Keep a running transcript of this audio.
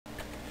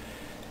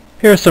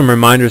Here are some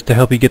reminders to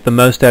help you get the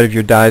most out of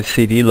your Dive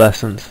CD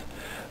lessons.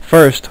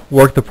 First,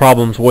 work the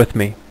problems with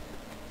me.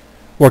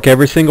 Work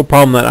every single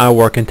problem that I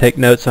work and take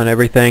notes on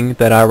everything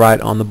that I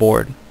write on the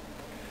board.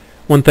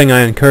 One thing I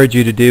encourage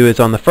you to do is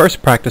on the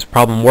first practice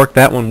problem, work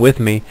that one with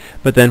me,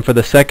 but then for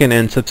the second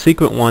and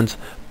subsequent ones,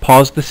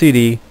 pause the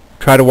CD,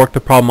 try to work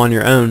the problem on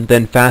your own,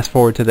 then fast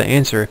forward to the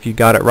answer. If you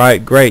got it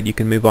right, great, you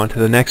can move on to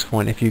the next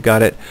one. If you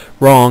got it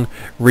wrong,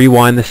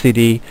 rewind the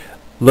CD,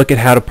 look at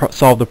how to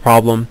solve the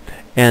problem,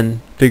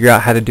 and figure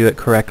out how to do it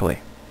correctly.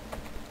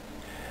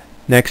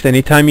 Next,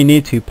 anytime you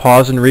need to,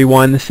 pause and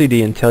rewind the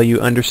CD until you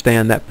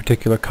understand that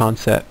particular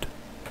concept.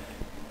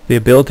 The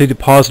ability to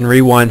pause and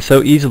rewind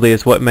so easily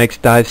is what makes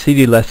Dive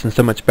CD lessons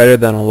so much better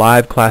than a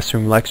live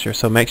classroom lecture,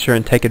 so make sure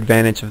and take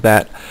advantage of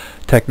that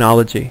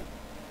technology.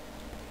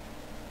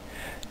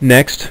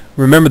 Next,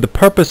 remember the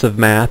purpose of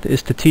math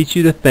is to teach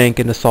you to think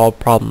and to solve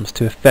problems,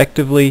 to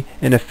effectively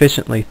and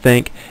efficiently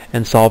think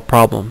and solve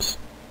problems.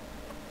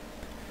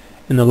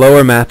 In the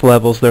lower math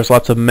levels, there's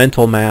lots of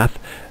mental math.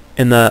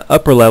 In the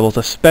upper levels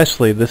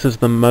especially, this is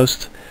the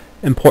most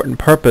important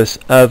purpose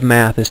of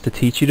math, is to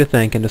teach you to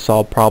think and to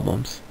solve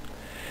problems.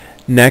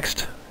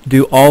 Next,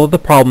 do all of the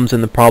problems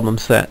in the problem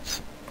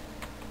sets.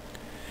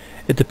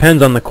 It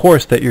depends on the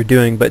course that you're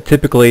doing, but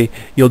typically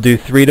you'll do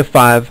 3 to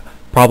 5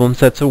 problem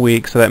sets a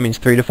week, so that means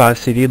 3 to 5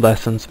 CD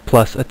lessons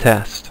plus a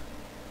test.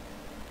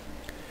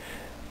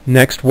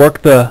 Next,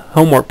 work the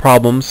homework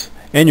problems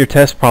and your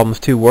test problems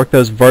too. Work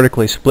those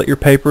vertically. Split your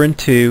paper in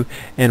two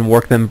and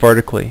work them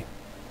vertically.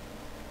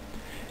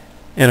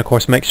 And of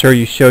course, make sure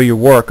you show your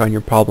work on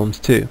your problems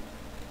too.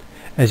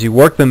 As you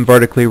work them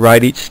vertically,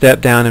 write each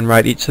step down and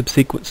write each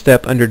subsequent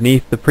step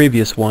underneath the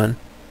previous one.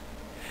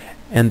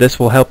 And this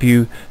will help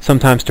you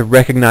sometimes to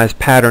recognize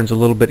patterns a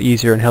little bit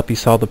easier and help you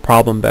solve the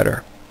problem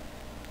better.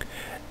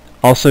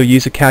 Also,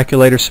 use a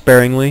calculator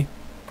sparingly.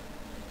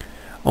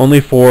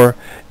 Only for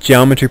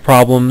geometry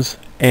problems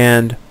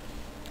and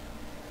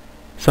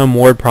some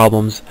word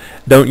problems.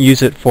 Don't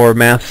use it for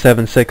Math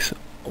 7-6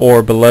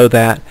 or below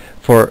that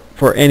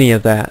for any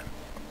of that.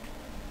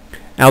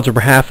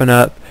 Algebra half and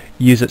up,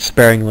 use it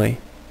sparingly.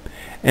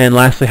 And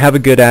lastly, have a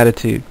good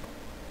attitude.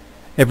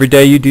 Every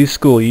day you do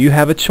school, you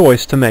have a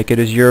choice to make. It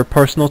is your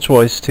personal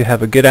choice to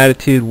have a good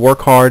attitude,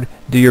 work hard,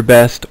 do your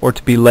best, or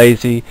to be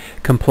lazy,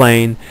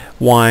 complain,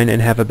 whine, and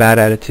have a bad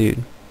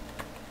attitude.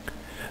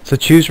 So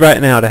choose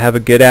right now to have a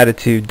good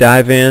attitude.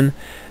 Dive in,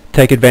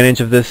 take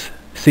advantage of this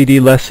CD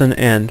lesson,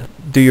 and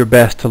do your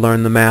best to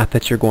learn the math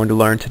that you're going to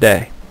learn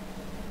today.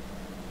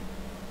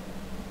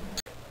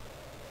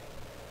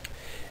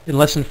 In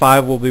Lesson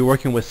 5, we'll be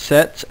working with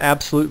sets,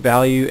 absolute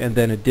value, and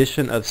then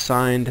addition of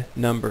signed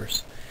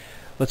numbers.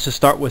 Let's just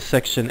start with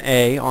Section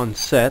A on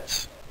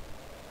sets.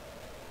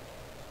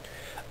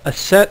 A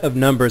set of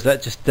numbers,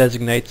 that just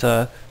designates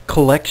a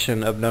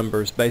collection of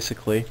numbers,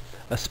 basically,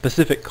 a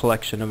specific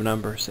collection of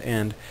numbers.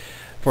 And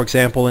for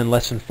example, in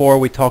Lesson 4,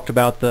 we talked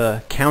about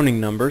the counting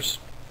numbers,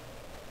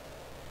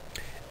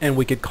 and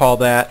we could call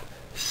that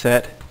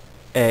set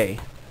A.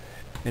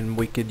 And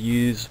we could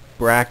use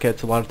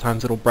brackets. A lot of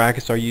times little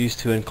brackets are used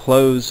to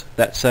enclose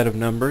that set of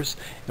numbers,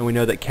 and we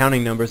know that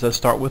counting numbers, those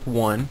start with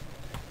 1,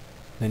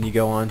 then you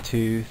go on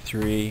 2,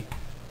 3,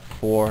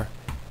 4,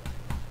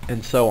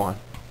 and so on.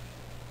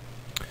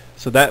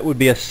 So that would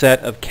be a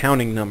set of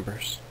counting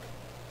numbers.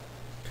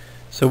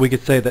 So we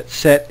could say that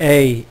set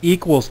A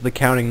equals the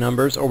counting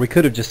numbers, or we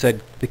could have just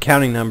said the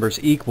counting numbers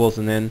equals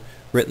and then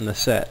written the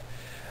set.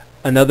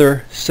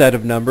 Another set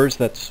of numbers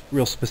that's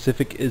real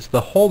specific is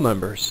the whole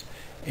numbers,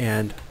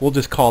 and we'll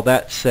just call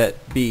that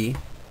set B.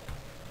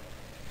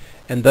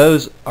 And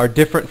those are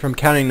different from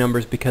counting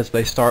numbers because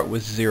they start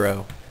with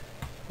 0,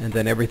 and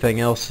then everything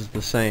else is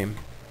the same.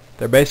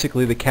 They're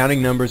basically the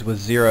counting numbers with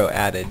 0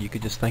 added. You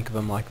could just think of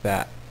them like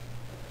that.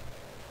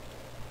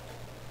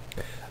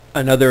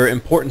 Another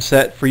important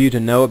set for you to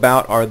know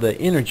about are the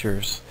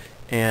integers,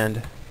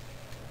 and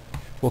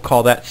we'll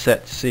call that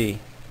set C.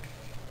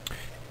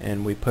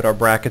 And we put our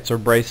brackets or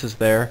braces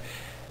there.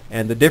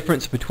 And the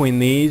difference between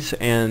these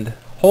and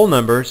whole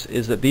numbers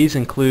is that these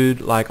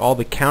include like all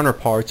the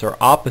counterparts or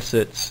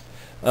opposites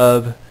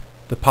of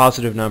the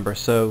positive number.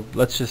 So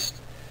let's just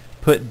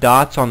put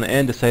dots on the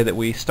end to say that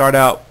we start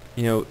out,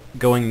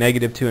 going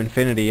negative to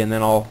infinity, and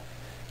then I'll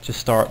just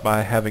start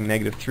by having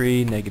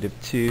 -3,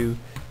 -2,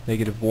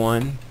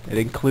 -1. It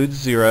includes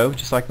 0,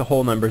 just like the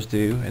whole numbers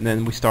do, and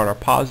then we start our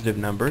positive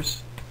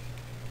numbers,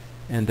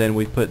 and then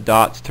we put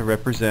dots to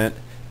represent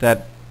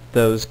that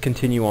those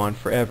continue on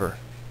forever.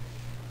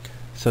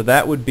 So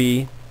that would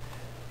be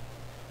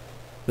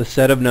the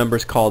set of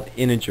numbers called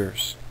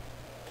integers.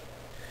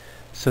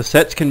 So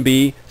sets can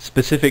be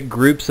specific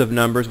groups of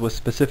numbers with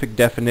specific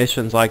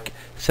definitions, like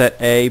set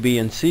A, B,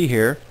 and C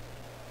here,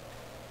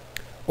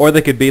 or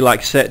they could be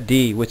like set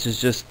D, which is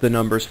just the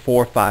numbers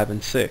 4, 5,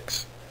 and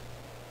 6.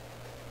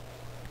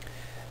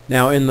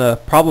 Now in the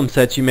problem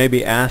sets, you may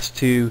be asked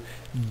to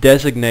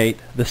designate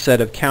the set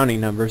of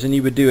counting numbers, and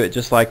you would do it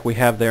just like we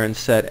have there in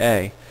set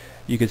A.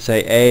 You could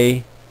say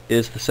A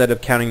is the set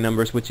of counting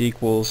numbers which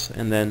equals,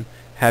 and then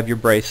have your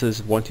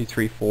braces 1, 2,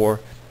 3, 4, ...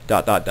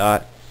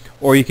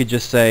 Or you could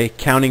just say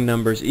counting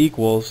numbers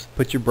equals,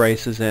 put your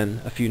braces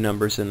in, a few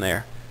numbers in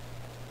there.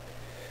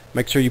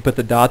 Make sure you put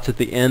the dots at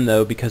the end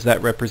though, because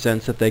that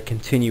represents that they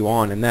continue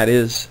on, and that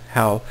is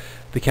how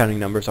the counting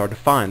numbers are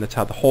defined. That's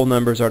how the whole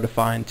numbers are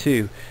defined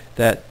too,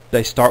 that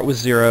they start with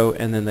 0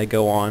 and then they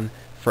go on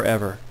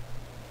forever.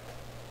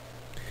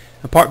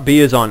 Now part B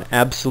is on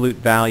absolute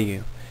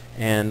value,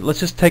 and let's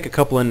just take a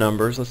couple of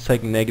numbers. Let's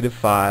take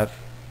 -5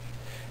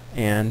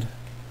 and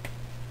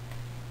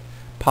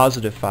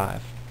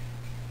 +5.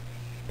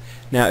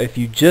 Now if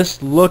you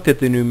just looked at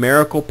the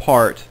numerical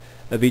part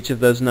of each of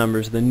those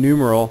numbers, the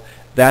numeral,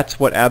 that's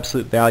what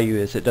absolute value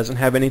is. It doesn't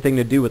have anything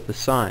to do with the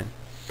sign.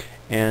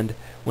 And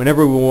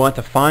whenever we want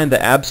to find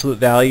the absolute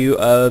value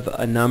of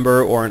a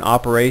number or an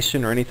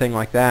operation or anything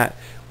like that,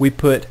 we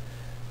put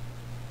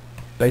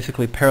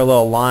basically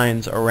parallel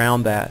lines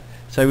around that.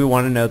 Say we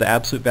want to know the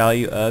absolute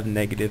value of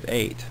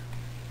 -8.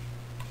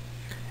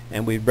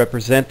 And we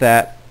represent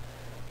that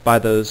by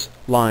those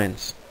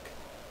lines.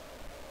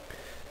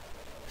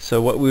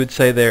 So what we would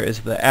say there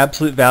is the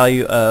absolute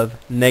value of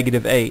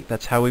 -8.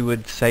 That's how we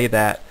would say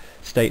that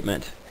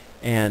statement.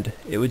 And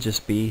it would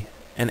just be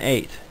an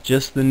 8,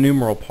 just the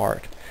numeral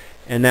part.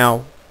 And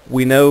now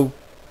we know,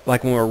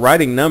 like when we're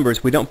writing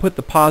numbers, we don't put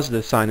the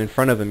positive sign in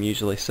front of them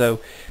usually. So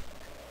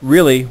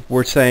really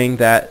we're saying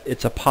that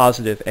it's a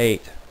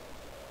 +8.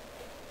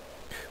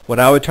 What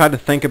I would try to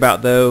think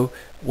about though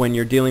when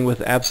you're dealing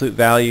with absolute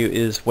value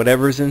is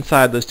whatever's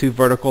inside those two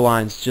vertical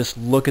lines, just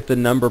look at the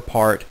number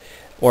part.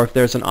 Or if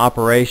there's an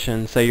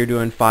operation, say you're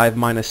doing 5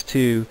 minus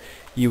 2,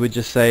 you would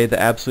just say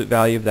the absolute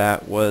value of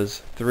that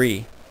was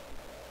 3.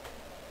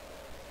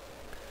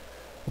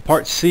 Well,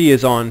 part C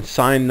is on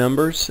signed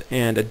numbers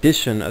and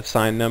addition of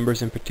signed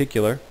numbers in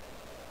particular.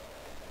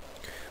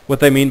 What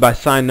they mean by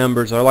signed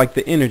numbers are like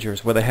the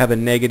integers, where they have a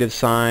negative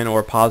sign or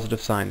a positive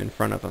sign in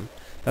front of them.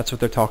 That's what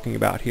they're talking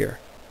about here.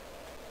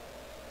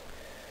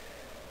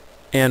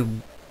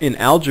 And in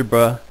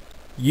algebra,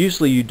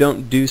 usually you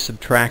don't do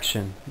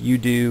subtraction. You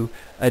do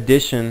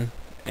addition,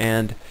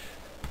 and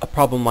a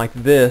problem like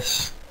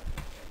this,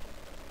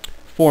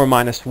 4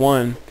 minus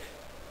 1,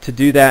 to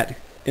do that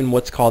in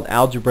what's called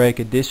algebraic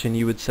addition,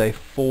 you would say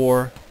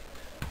 4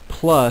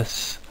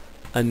 plus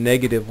a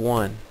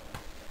 -1.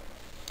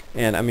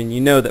 And I mean, you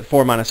know that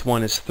 4 minus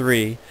 1 is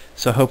 3,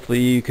 so hopefully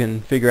you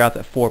can figure out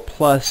that 4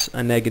 plus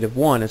a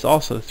 -1 is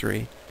also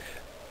 3.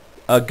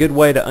 A good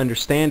way to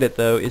understand it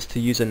though is to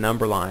use a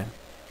number line.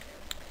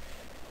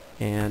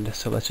 And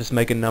so let's just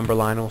make a number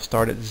line. We'll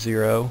start at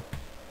 0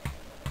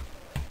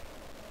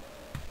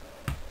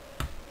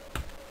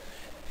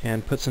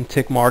 and put some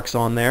tick marks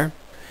on there,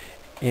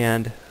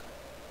 and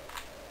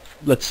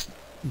let's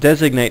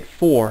designate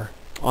 4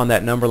 on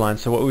that number line.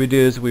 So what we would do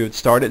is we would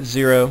start at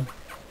 0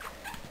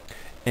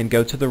 and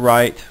go to the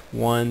right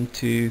 1,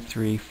 2,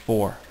 3,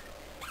 4.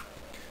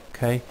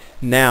 Okay,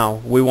 now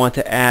we want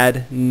to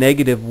add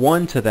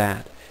 -1 to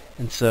that,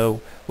 and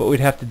so what we'd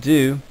have to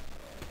do,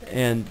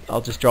 and I'll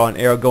just draw an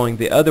arrow going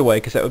the other way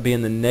because that would be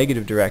in the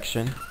negative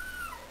direction.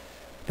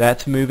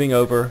 That's moving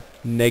over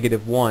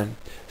 -1.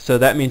 So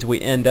that means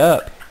we end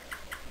up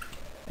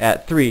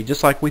at 3,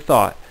 just like we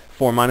thought.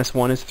 4 minus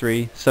 1 is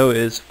 3, so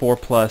is 4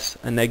 plus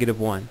a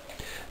 -1.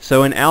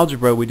 So in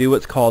algebra we do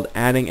what's called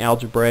adding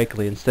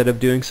algebraically. Instead of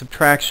doing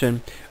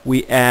subtraction,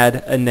 we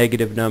add a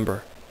negative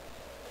number.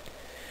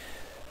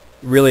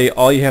 Really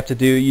all you have to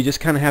do, you just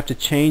kind of have to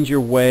change your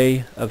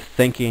way of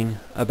thinking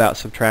about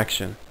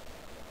subtraction.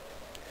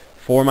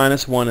 4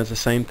 minus 1 is the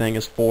same thing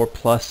as 4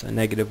 plus a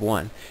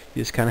 -1.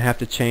 You just kind of have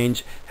to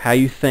change how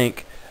you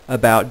think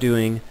about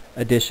doing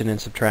addition and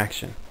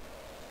subtraction.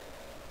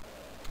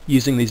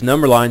 Using these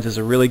number lines is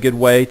a really good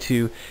way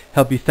to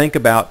help you think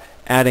about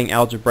adding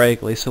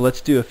algebraically. So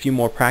let's do a few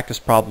more practice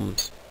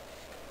problems.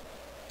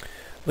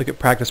 Look at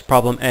practice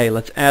problem A.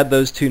 Let's add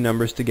those two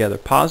numbers together.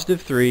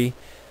 +3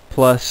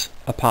 plus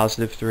a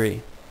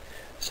 +3.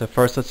 So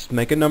first let's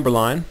make a number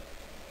line.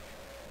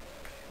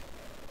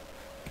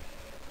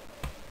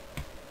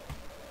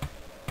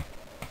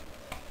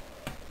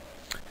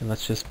 And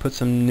let's just put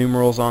some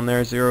numerals on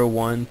there. 0,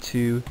 1,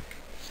 2,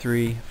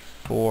 3,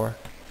 4,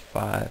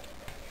 5,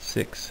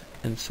 6,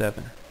 and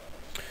 7.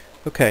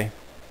 Okay.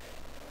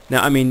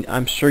 Now, I mean,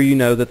 I'm sure you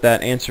know that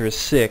that answer is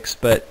 6,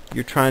 but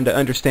you're trying to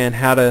understand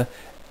how to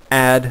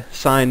add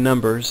signed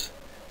numbers.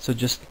 So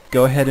just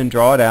go ahead and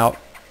draw it out.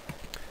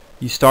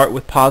 You start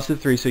with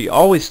 +3, so you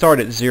always start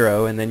at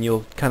 0, and then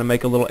you'll kind of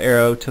make a little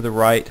arrow to the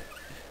right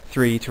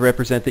 3 to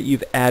represent that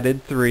you've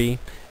added 3,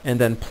 and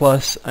then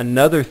plus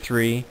another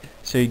 3,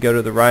 so you go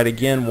to the right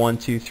again, 1,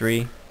 2,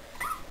 3,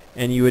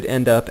 and you would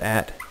end up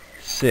at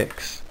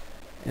 6.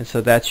 And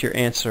so that's your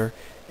answer.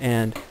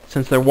 And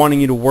since they're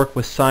wanting you to work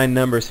with signed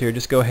numbers here,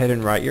 just go ahead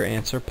and write your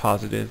answer,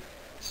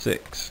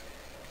 +6.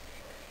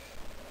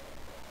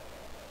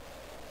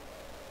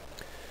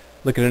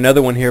 Look at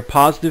another one here,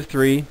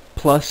 +3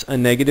 plus a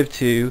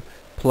 -2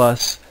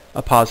 plus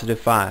a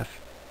 +5.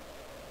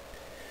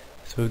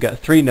 So we've got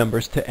 3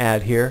 numbers to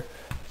add here.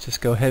 Let's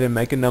just go ahead and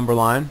make a number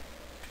line.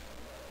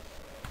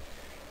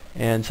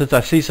 And since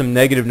I see some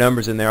negative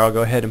numbers in there, I'll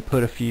go ahead and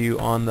put a few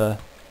on the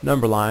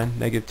number line,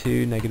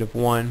 -2,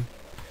 -1,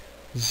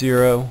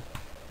 0,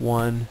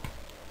 1,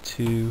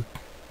 2,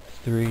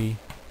 3,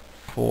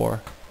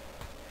 4,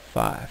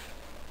 5.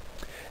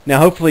 Now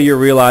hopefully you're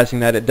realizing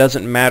that it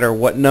doesn't matter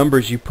what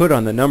numbers you put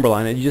on the number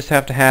line, and you just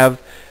have to have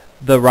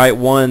the right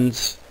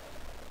ones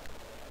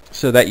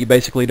so that you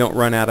basically don't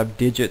run out of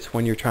digits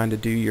when you're trying to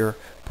do your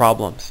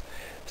problems.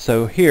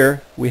 So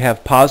here we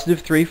have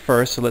 +3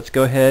 first, so let's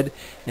go ahead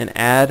and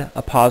add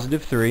a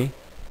 +3.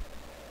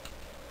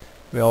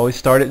 We always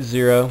start at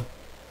 0,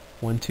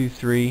 1, 2,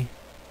 3,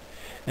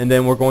 and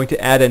then we're going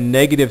to add a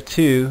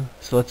 -2,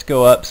 so let's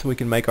go up so we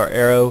can make our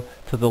arrow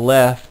to the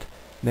left,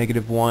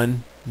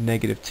 -1,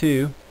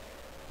 -2,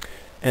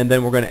 and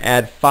then we're going to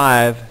add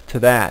 5 to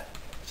that.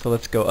 So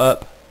let's go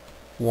up,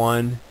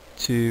 1,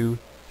 2,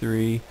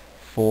 3,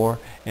 4,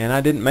 and I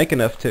didn't make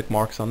enough tick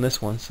marks on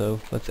this one, so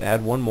let's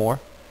add one more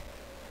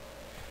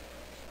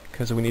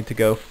because we need to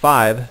go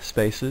 5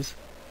 spaces,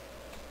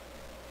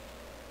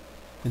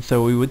 and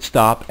so we would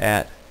stop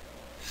at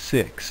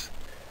 6.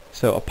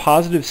 So a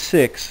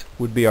 +6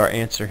 would be our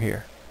answer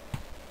here.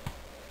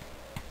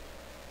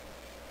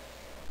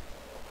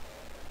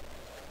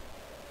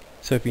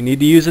 So if you need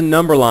to use a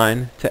number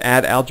line to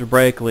add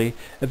algebraically,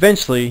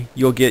 eventually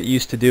you'll get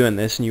used to doing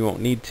this and you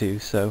won't need to.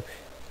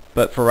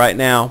 But for right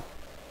now,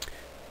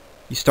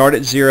 you start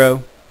at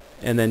 0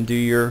 and then do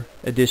your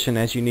addition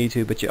as you need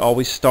to, but you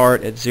always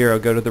start at 0,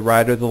 go to the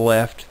right or the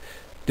left,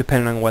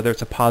 depending on whether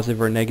it's a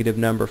positive or a negative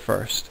number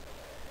first.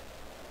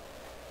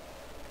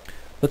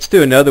 Let's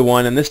do another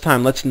one, and this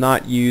time let's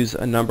not use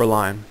a number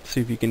line. See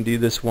if you can do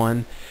this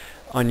one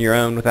on your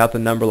own without the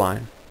number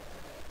line.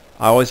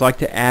 I always like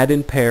to add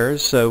in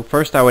pairs, so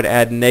first I would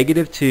add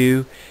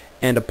 -2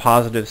 and a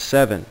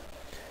 +7.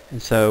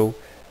 And so,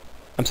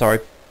 I'm sorry,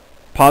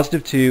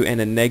 +2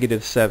 and a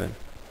 -7.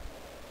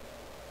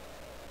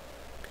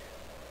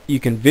 You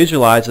can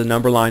visualize the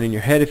number line in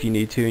your head if you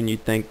need to, and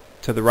you'd think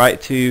to the right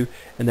 2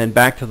 and then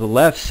back to the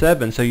left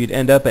 7, so you'd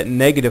end up at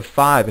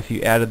 -5 if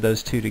you added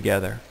those two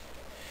together.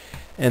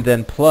 And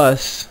then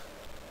plus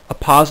a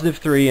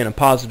 +3 and a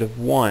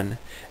 +1.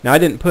 Now I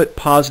didn't put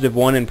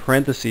 +1 in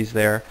parentheses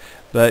there,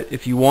 but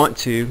if you want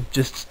to,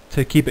 just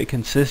to keep it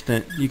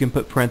consistent, you can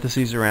put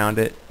parentheses around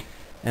it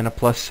and a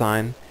plus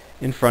sign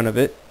in front of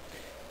it.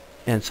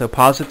 And so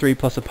 +3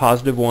 plus a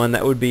 +1,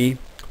 that would be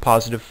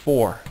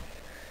 +4.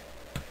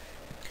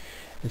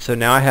 And so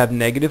now I have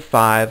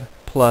 -5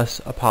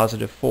 plus a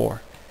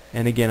 +4.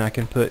 And again, I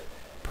can put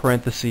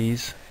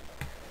parentheses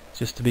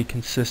just to be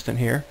consistent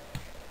here.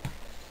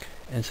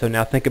 And so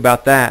now think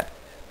about that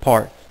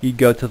part. You'd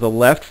go to the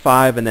left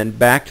 5 and then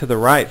back to the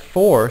right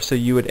 4, so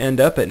you would end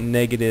up at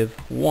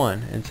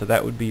 -1. And so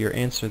that would be your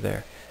answer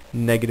there,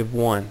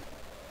 -1.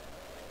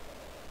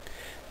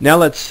 Now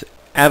let's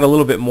add a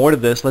little bit more to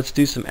this. Let's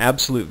do some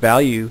absolute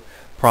value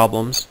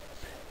problems.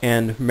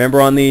 And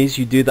remember, on these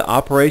you do the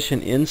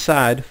operation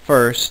inside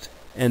first,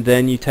 and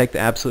then you take the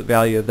absolute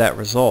value of that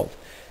result.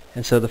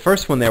 And so the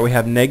first one there, we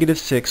have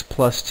 -6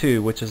 plus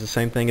 2, which is the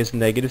same thing as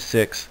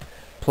 -6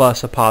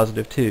 plus a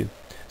 +2.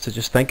 So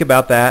just think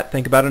about that.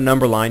 Think about a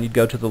number line. You'd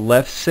go to the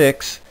left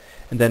 6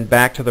 and then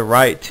back to the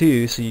right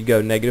 2, so you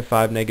go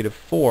 -5,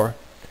 -4.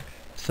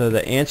 So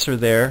the answer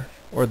there,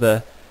 or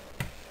the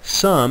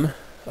sum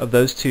of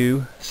those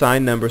two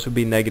sign numbers, would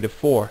be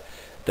 -4.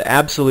 The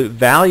absolute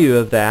value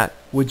of that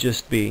would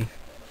just be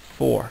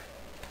 4.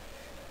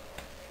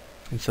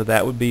 And so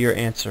that would be your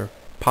answer,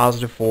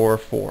 +4 or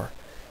 4,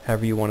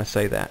 however you want to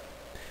say that.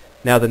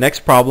 Now the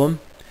next problem,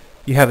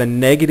 you have a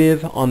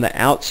negative on the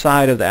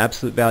outside of the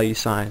absolute value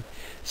sign.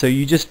 So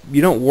you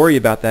don't worry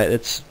about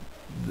that.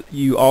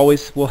 You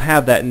always will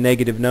have that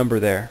negative number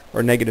there,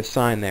 or negative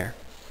sign there.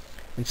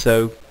 And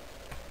so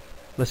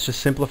let's just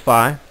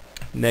simplify.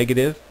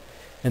 Negative,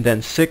 and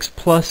then 6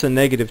 plus a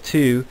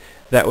 -2,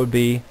 that would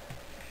be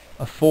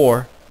a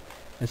 4.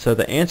 And so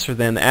the answer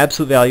then, the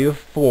absolute value of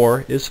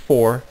 4 is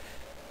 4.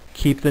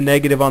 Keep the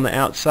negative on the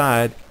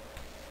outside,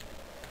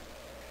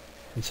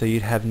 and so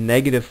you'd have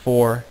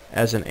 -4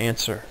 as an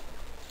answer.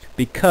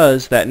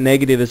 Because that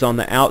negative is on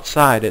the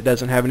outside, it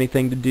doesn't have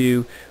anything to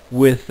do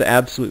with the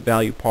absolute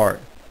value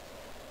part.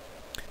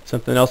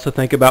 Something else to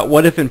think about,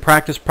 what if in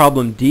practice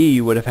problem D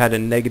you would have had a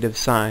negative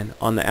sign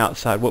on the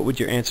outside? What would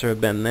your answer have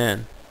been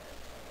then?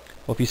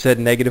 Well, if you said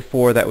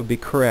 -4, that would be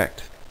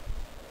correct,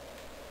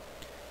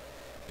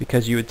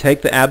 because you would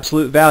take the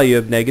absolute value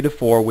of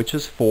 -4, which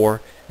is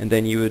 4, and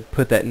then you would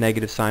put that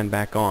negative sign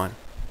back on.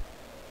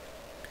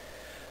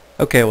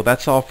 Okay, well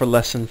that's all for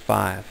lesson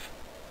 5.